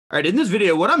All right, in this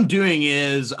video, what I'm doing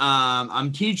is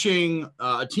I'm teaching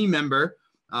a team member,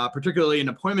 particularly an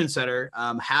appointment setter,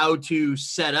 how to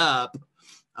set up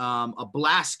a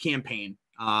blast campaign.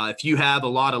 If you have a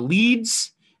lot of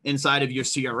leads inside of your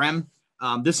CRM,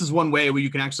 this is one way where you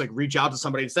can actually reach out to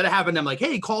somebody instead of having them like,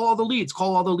 hey, call all the leads,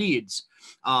 call all the leads.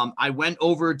 I went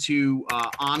over to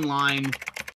online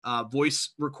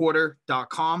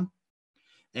voicerecorder.com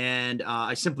and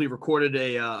I simply recorded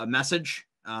a message.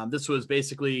 This was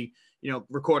basically,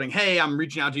 recording, hey, I'm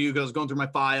reaching out to you because I was going through my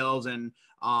files and,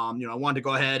 I wanted to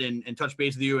go ahead and touch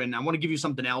base with you and I want to give you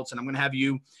something else and I'm going to have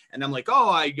you. And I'm like,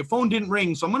 your phone didn't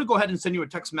ring. So I'm going to go ahead and send you a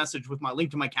text message with my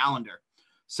link to my calendar.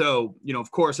 So,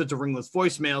 of course it's a ringless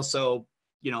voicemail. So,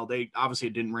 they obviously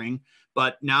it didn't ring,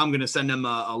 but now I'm going to send them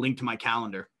a link to my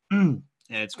calendar. And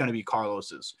it's going to be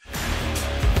Carlos's.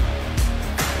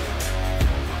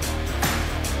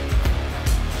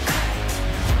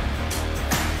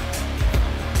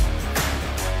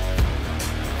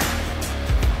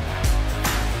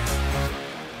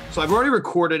 So I've already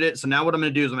recorded it. So now what I'm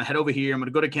going to do is I'm going to head over here. I'm going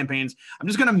to go to campaigns. I'm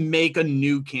just going to make a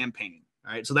new campaign.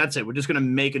 All right. So that's it. We're just going to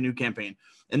make a new campaign.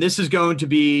 And this is going to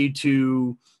be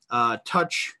to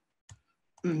touch.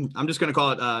 I'm just going to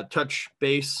call it touch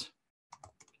base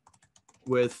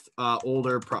with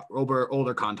older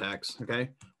contacts. Okay.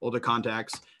 Older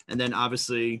contacts. And then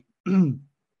obviously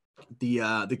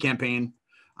the campaign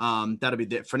that'll be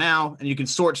it for now. And you can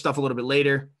sort stuff a little bit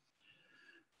later.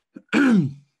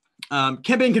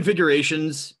 Campaign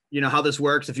configurations, how this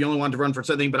works if you only want to run for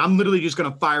something, but I'm literally just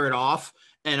going to fire it off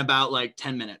in about like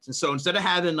 10 minutes. And so instead of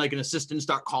having like an assistant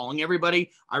start calling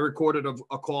everybody, I recorded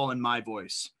a call in my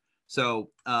voice. So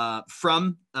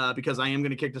because I am going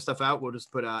to kick this stuff out, we'll just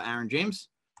put Aaron James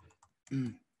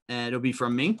and it'll be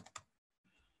from me.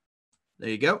 There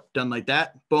you go. Done like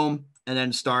that. Boom. And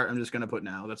then start. I'm just going to put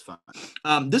now. That's fine.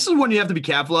 This is one you have to be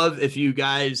careful of. If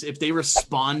they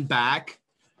respond back,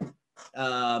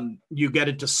 you get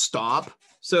it to stop.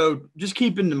 So just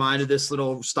keep in mind of this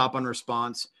little stop on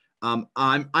response. I'm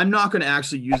not going to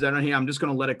actually use that on here. I'm just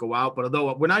going to let it go out. But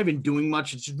although we're not even doing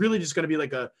much, it's really just going to be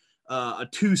like a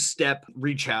two-step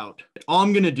reach out. All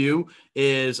I'm going to do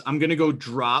is I'm going to go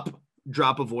drop a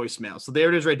voicemail. So there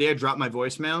it is right there. Drop my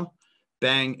voicemail,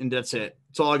 bang. And that's it.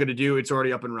 That's all I got to do. It's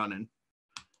already up and running.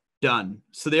 Done.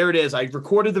 So there it is. I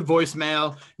recorded the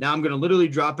voicemail. Now I'm going to literally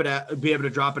be able to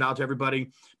drop it out to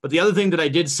everybody. But the other thing that I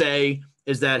did say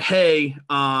is that, hey,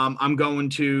 I'm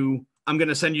going to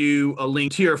send you a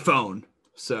link to your phone.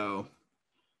 So,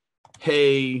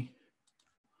 hey,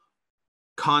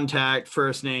 contact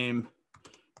first name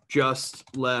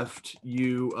just left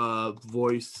you a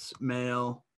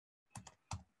voicemail.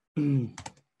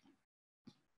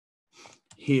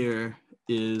 Here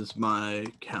is my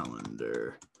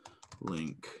calendar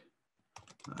link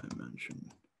I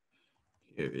mentioned.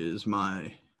 Here is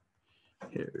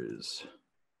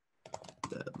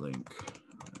that link I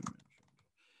mentioned.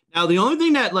 Now, the only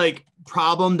thing that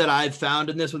problem that I've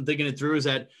found in this when thinking it through is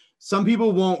that some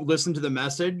people won't listen to the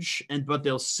message but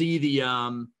they'll see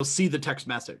the text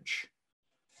message.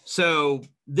 So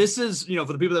this is, for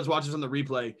the people that's watching this on the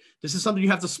replay, this is something you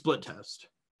have to split test.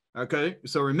 Okay.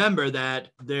 So remember that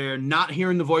they're not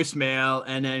hearing the voicemail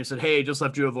and then it said, hey, just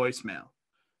left you a voicemail.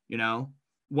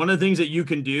 One of the things that you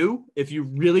can do if you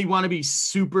really want to be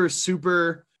super,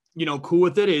 super, cool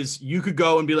with it is you could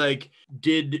go and be like,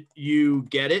 did you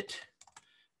get it?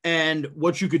 And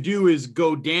what you could do is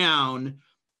go down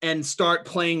and start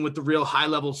playing with the real high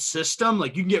level system.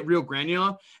 Like you can get real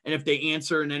granular. And if they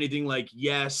answer in anything like,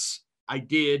 yes, I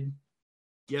did.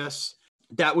 Yes.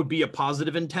 That would be a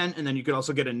positive intent. And then you could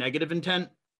also get a negative intent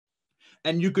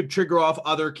and you could trigger off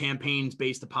other campaigns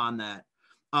based upon that.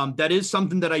 That is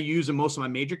something that I use in most of my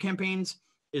major campaigns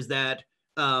is that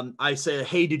I say,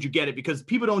 hey, did you get it? Because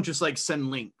people don't just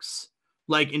send links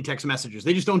like in text messages.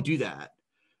 They just don't do that.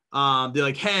 They're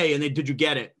like, hey, and did you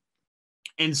get it?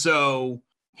 And so,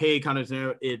 hey,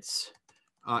 it's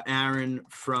Aaron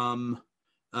from,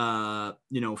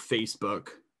 Facebook.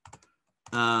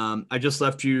 I just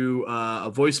left you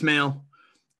a voicemail.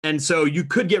 And so you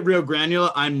could get real granular.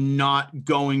 I'm not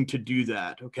going to do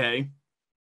that. Okay.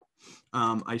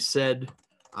 I said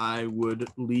I would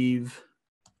leave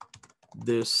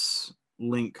this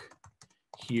link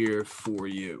here for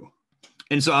you.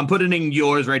 And so I'm putting in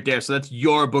yours right there. So that's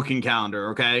your booking calendar.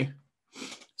 Okay.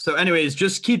 So anyways,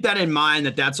 just keep that in mind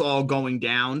that that's all going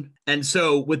down. And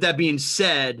so with that being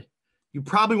said, you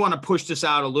probably want to push this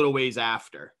out a little ways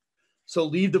after. So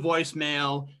leave the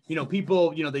voicemail,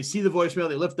 people, they see the voicemail,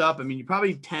 they lift up. I mean, you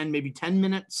probably maybe 10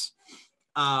 minutes,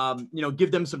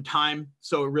 give them some time.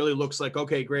 So it really looks like,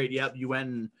 okay, great. Yep. You went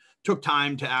and took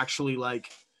time to actually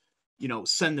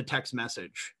send the text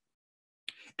message.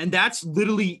 And that's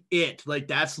literally it. Like,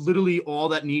 that's literally all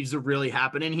that needs to really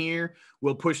happen in here.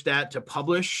 We'll push that to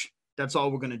publish. That's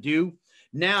all we're going to do.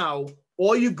 Now,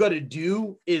 all you've got to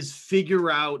do is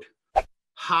figure out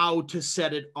how to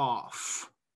set it off.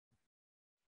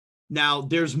 Now,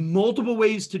 there's multiple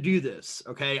ways to do this,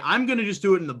 okay? I'm going to just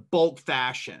do it in the bulk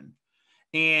fashion.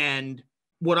 And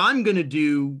what I'm going to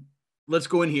do, let's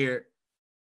go in here,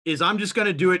 is I'm just going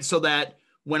to do it so that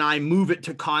when I move it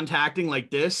to contacting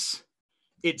like this,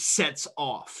 it sets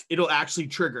off. It'll actually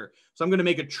trigger. So I'm going to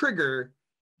make a trigger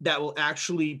that will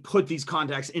actually put these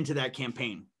contacts into that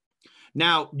campaign.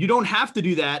 Now, you don't have to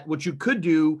do that. What you could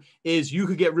do is you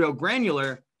could get real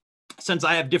granular. Since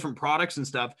I have different products and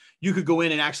stuff, you could go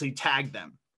in and actually tag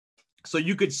them. So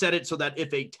you could set it so that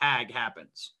if a tag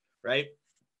happens, right?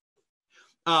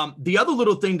 The other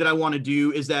little thing that I want to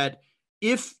do is that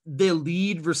if the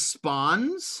lead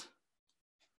responds,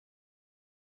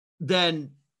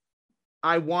 then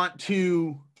I want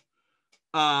to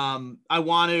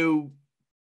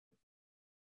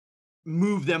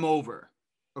move them over.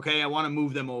 Okay, I want to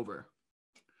move them over.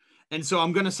 And so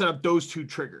I'm going to set up those two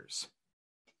triggers.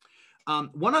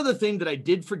 One other thing that I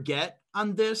did forget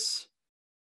on this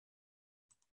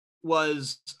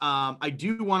was I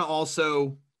do want to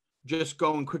also just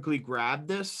go and quickly grab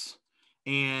this.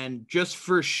 And just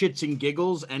for shits and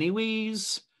giggles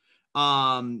anyways,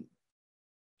 I'm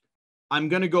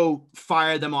going to go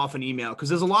fire them off an email because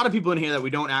there's a lot of people in here that we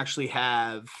don't actually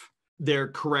have their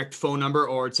correct phone number,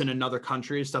 or it's in another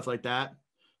country, stuff like that.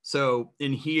 So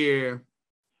in here,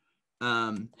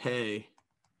 hey,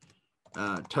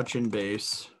 touching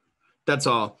base. That's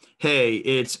all. Hey,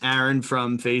 it's Aaron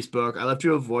from Facebook. I left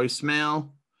you a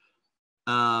voicemail.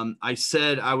 I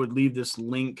said I would leave this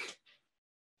link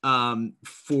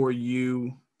for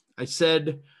you. I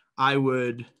said I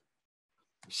would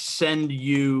send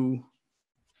you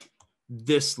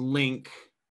this link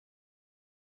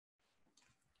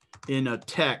in a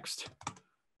text,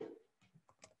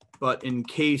 but in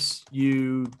case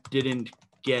you didn't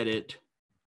get it,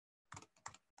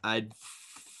 I'd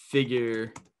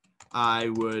figure I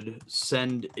would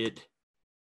send it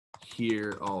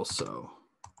here also.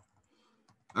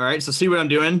 All right, so see what I'm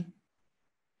doing?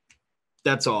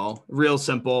 That's all, real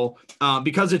simple.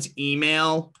 Because it's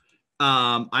email,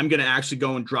 I'm gonna actually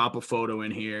go and drop a photo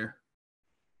in here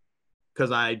because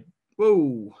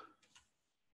whoa,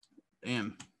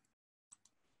 damn.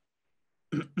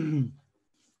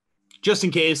 Just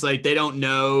in case, like, they don't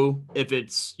know if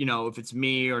it's, if it's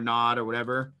me or not or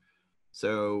whatever.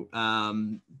 So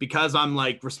because I'm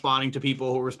like responding to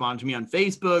people who respond to me on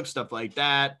Facebook, stuff like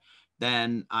that,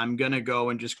 then I'm going to go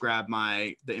and just grab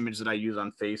the image that I use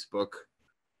on Facebook.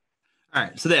 All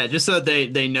right. So there, just so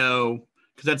that they know,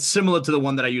 because that's similar to the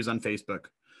one that I use on Facebook.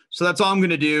 So that's all I'm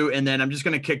going to do. And then I'm just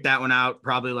going to kick that one out,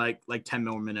 probably like 10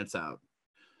 more minutes out.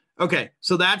 Okay.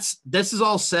 So this is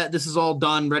all set. This is all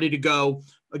done, ready to go.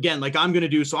 Again, like I'm going to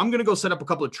do. So I'm going to go set up a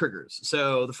couple of triggers.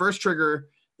 So the first trigger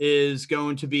is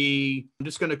going to be, I'm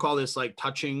just going to call this like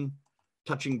touching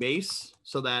base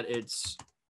so that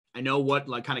I know what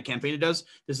like kind of campaign it does.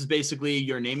 This is basically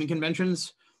your naming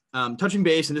conventions, touching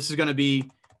base. And this is going to be,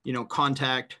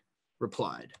 contact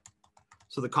replied.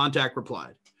 So the contact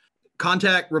replied.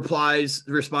 Contact replies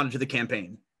responded to the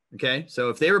campaign. Okay. So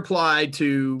if they replied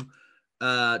to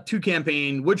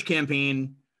campaign, which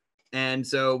campaign? And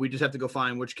so we just have to go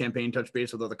find which campaign touch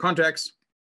base with other contacts.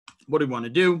 What do we want to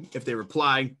do? If they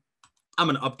reply, I'm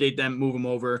going to update them, move them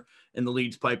over in the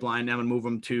leads pipeline. I'm going to move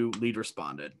them to lead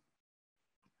responded.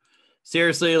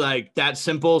 Seriously, like that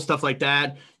simple stuff like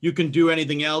that. You can do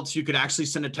anything else. You could actually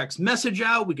send a text message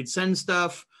out. We could send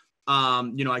stuff.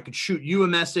 I could shoot you a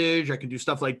message. I could do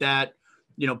stuff like that.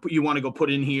 You want to go put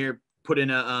in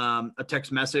a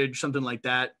text message, something like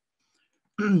that.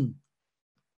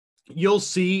 You'll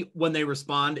see when they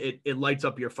respond, it lights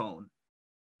up your phone.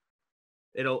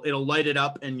 It'll light it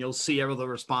up and you'll see all the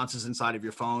responses inside of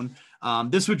your phone.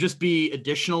 This would just be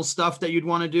additional stuff that you'd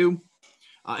want to do.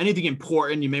 Anything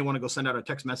important, you may want to go send out a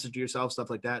text message to yourself, stuff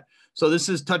like that. So this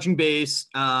is touching base,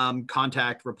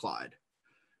 contact replied.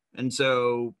 And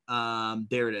so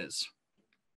there it is.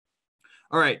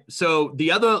 All right. So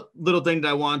the other little thing that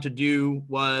I wanted to do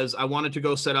was I wanted to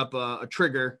go set up a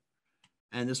trigger.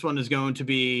 And this one is going to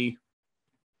be,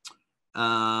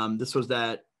 this was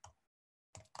that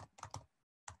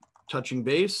touching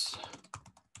base.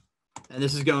 And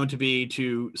this is going to be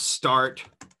to start.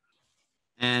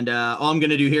 And all I'm going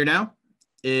to do here now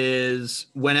is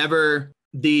whenever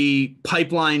the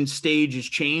pipeline stage is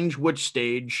changed, which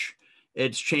stage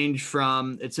it's changed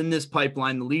from, it's in this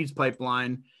pipeline, the leads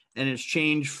pipeline. and it's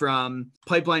changed from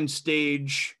pipeline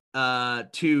stage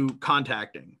to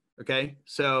contacting. Okay.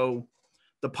 So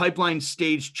the pipeline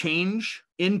stage change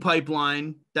in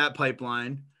pipeline,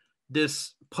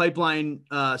 this pipeline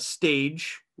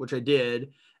stage, which I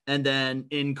did, and then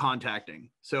in contacting.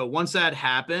 So once that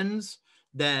happens,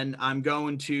 then I'm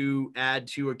going to add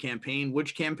to a campaign.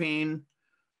 Which campaign?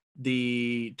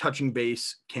 The touching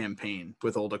base campaign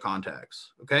with older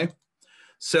contacts. Okay.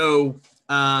 So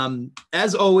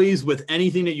as always, with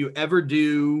anything that you ever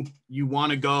do, you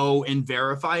want to go and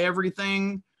verify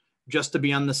everything just to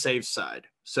be on the safe side.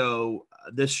 So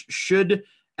this should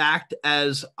act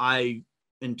as I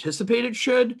anticipate it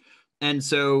should. And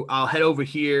so I'll head over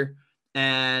here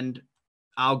and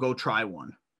I'll go try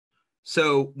one.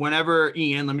 So whenever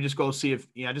Ian, let me just go see if,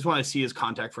 I just want to see his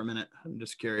contact for a minute. I'm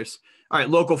just curious. All right,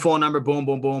 local phone number, boom,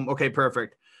 boom, boom. Okay,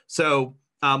 perfect. So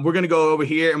we're going to go over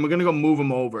here and we're going to go move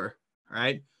them over. All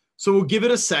right. So we'll give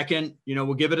it a second,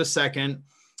 we'll give it a second.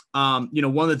 One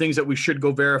of the things that we should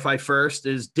go verify first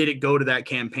is, did it go to that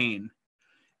campaign?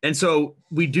 And so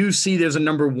we do see there's a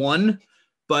number 1,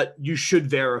 but you should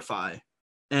verify.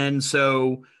 And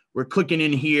so we're clicking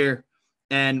in here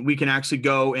and we can actually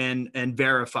go and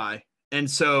verify. And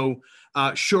so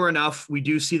sure enough, we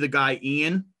do see the guy,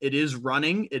 Ian. It is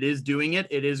running. It is doing it.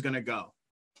 It is going to go.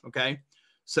 Okay.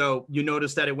 So you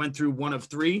notice that it went through 1 of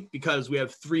 3 because we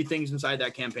have 3 things inside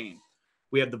that campaign.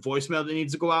 We have the voicemail that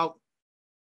needs to go out.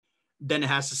 Then it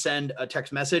has to send a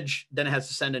text message. Then it has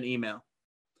to send an email.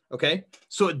 Okay.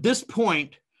 So at this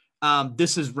point,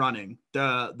 this is running.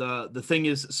 The thing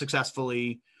is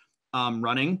successfully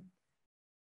running.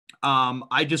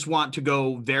 I just want to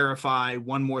go verify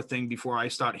one more thing before I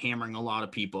start hammering a lot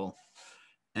of people.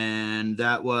 And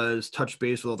that was touch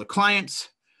base with all the clients.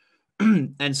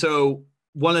 And so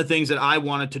one of the things that I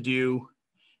wanted to do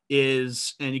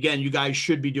is, and again, you guys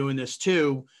should be doing this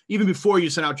too, even before you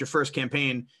send out your first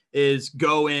campaign, is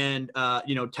go and,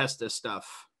 test this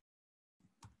stuff.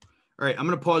 All right, I'm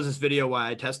going to pause this video while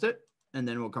I test it, and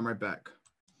then we'll come right back.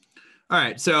 All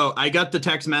right, so I got the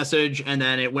text message, and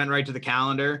then it went right to the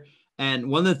calendar. And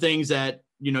one of the things that,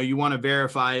 you want to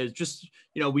verify is just,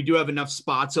 we do have enough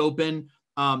spots open.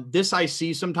 This I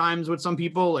see sometimes with some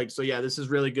people, like, so yeah, this is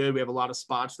really good. We have a lot of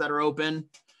spots that are open.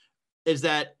 Is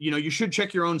that, you should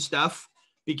check your own stuff,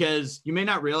 because you may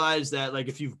not realize that, like,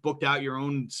 if you've booked out your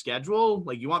own schedule,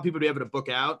 like, you want people to be able to book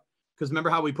out. Because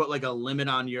remember how we put like a limit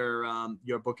on your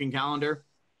booking calendar?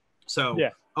 So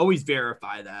yeah, always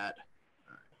verify that.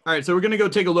 All right, so we're gonna go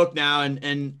take a look now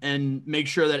and make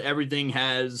sure that everything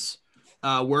has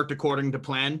worked according to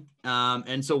plan.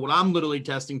 And so what I'm literally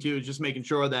testing too is just making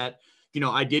sure that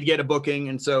I did get a booking,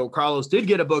 and so Carlos did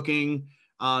get a booking.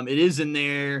 It is in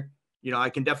there. I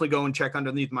can definitely go and check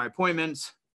underneath my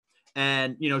appointments,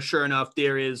 and sure enough,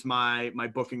 there is my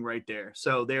booking right there.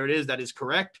 So there it is. That is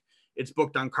correct. It's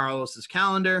booked on Carlos's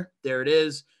calendar. There it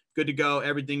is. Good to go.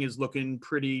 Everything is looking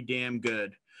pretty damn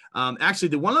good. Actually,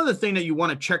 the one other thing that you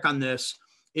want to check on this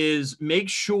is make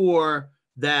sure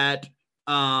that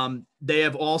they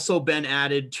have also been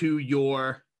added to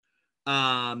your,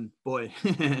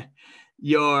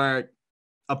 your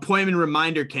appointment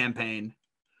reminder campaign.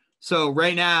 So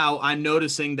right now I'm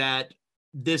noticing that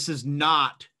this is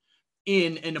not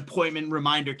in an appointment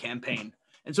reminder campaign.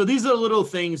 And so these are little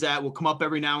things that will come up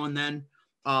every now and then,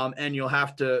 and you'll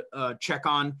have to check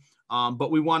on.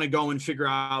 But we want to go and figure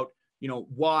out,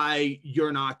 why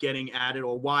you're not getting added,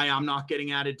 or why I'm not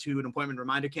getting added to an appointment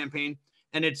reminder campaign.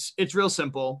 And it's real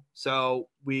simple. So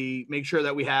we make sure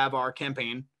that we have our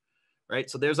campaign, right?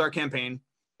 So there's our campaign,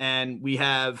 and we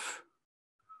have,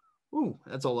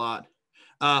 that's a lot.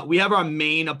 We have our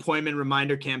main appointment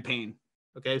reminder campaign.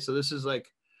 Okay, so this is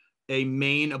like a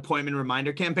main appointment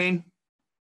reminder campaign.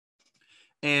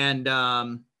 And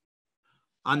on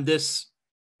this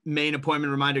main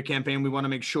appointment reminder campaign, we want to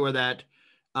make sure that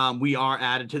we are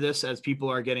added to this as people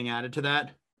are getting added to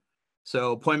that.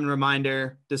 So appointment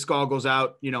reminder, this call goes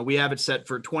out, we have it set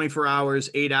for 24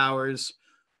 hours, 8 hours,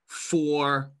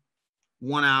 4,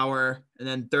 1 hour, and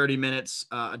then 30 minutes,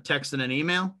 a text and an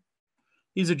email.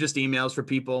 These are just emails for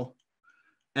people.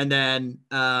 And then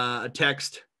a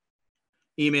text,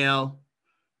 email,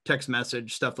 text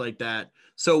message, stuff like that.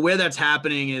 So where that's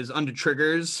happening is under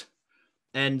triggers.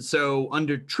 And so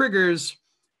under triggers,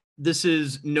 this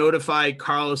is notify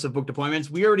Carlos of booked appointments.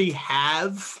 We already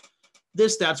have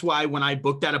this. That's why when I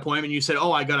booked that appointment, you said,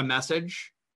 oh, I got a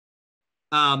message.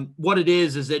 What it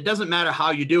is it doesn't matter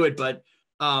how you do it, but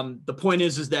the point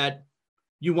is that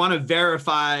you want to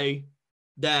verify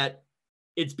that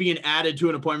it's being added to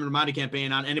an appointment reminder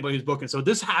campaign on anybody who's booking. So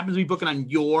this happens to be booking on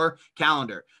your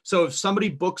calendar. So if somebody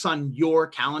books on your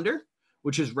calendar,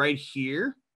 which is right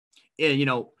here. And, you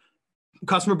know,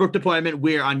 customer booked appointment.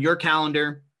 We're on your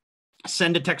calendar.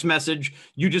 Send a text message.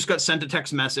 You just got sent a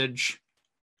text message.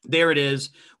 There it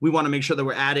is. We want to make sure that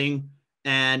we're adding,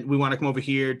 and we want to come over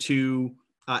here to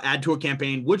add to a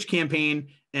campaign. Which campaign?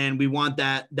 And we want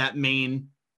that main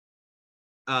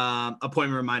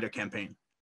appointment reminder campaign.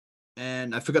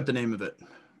 And I forgot the name of it.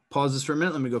 Pause this for a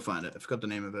minute. Let me go find it. I forgot the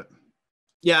name of it.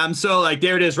 Yeah, I'm so like,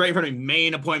 there it is right in front of me.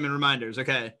 Main appointment reminders.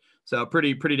 Okay. So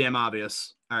pretty damn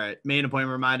obvious. All right. Main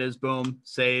appointment reminders. Boom.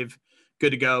 Save.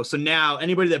 Good to go. So now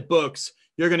anybody that books,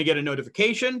 you're going to get a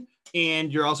notification,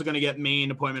 and you're also going to get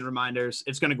main appointment reminders.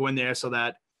 It's going to go in there so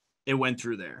that it went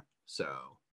through there. So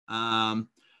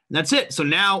that's it. So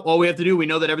now all we have to do, we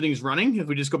know that everything's running. If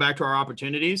we just go back to our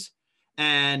opportunities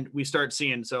and we start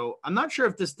seeing, so I'm not sure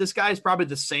if this guy is probably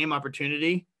the same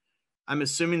opportunity. I'm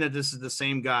assuming that this is the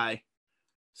same guy.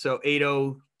 So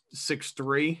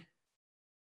 8063.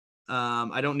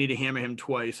 I don't need to hammer him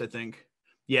twice, I think.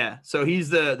 Yeah, so he's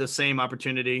the same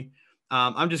opportunity.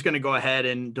 I'm just going to go ahead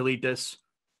and delete this.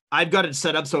 I've got it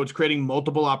set up so it's creating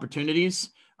multiple opportunities.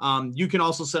 You can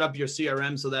also set up your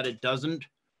CRM so that it doesn't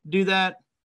do that.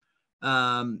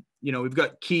 You know, we've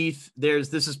got Keith.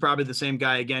 This is probably the same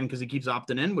guy again because he keeps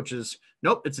opting in, which is,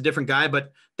 nope, it's a different guy.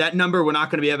 But that number, we're not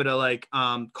going to be able to like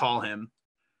call him.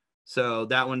 So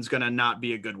that one's going to not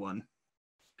be a good one.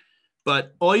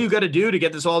 But all you got to do to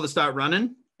get this all to start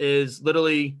running is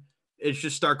literally, it's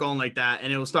just start going like that,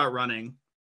 and it will start running.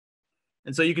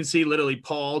 And so you can see literally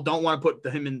Paul, don't want to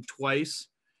put him in twice.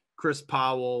 Chris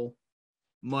Powell,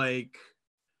 Mike.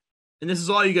 And this is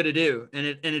all you got to do. And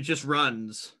it just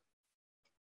runs.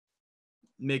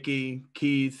 Mickey,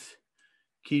 Keith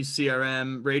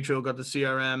CRM, Rachel got the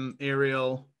CRM,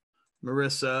 Ariel,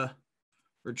 Marissa,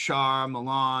 Richard,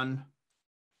 Milan,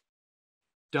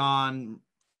 Don.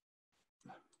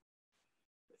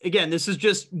 Again, this is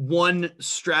just one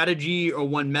strategy or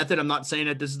one method. I'm not saying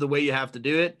that this is the way you have to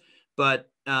do it, but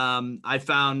I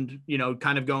found, you know,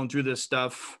 kind of going through this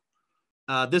stuff.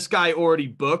 This guy already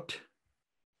booked,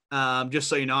 just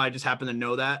so you know, I just happen to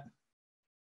know that.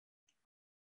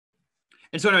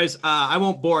 And so anyways, I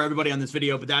won't bore everybody on this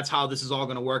video, but that's how this is all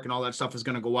going to work, and all that stuff is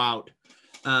going to go out.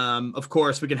 Of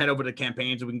course, we can head over to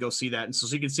campaigns and we can go see that. And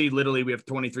so you can see literally we have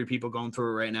 23 people going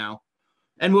through it right now.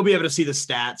 And we'll be able to see the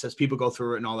stats as people go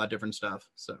through it and all that different stuff.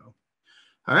 So,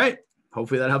 all right.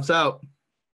 Hopefully that helps out.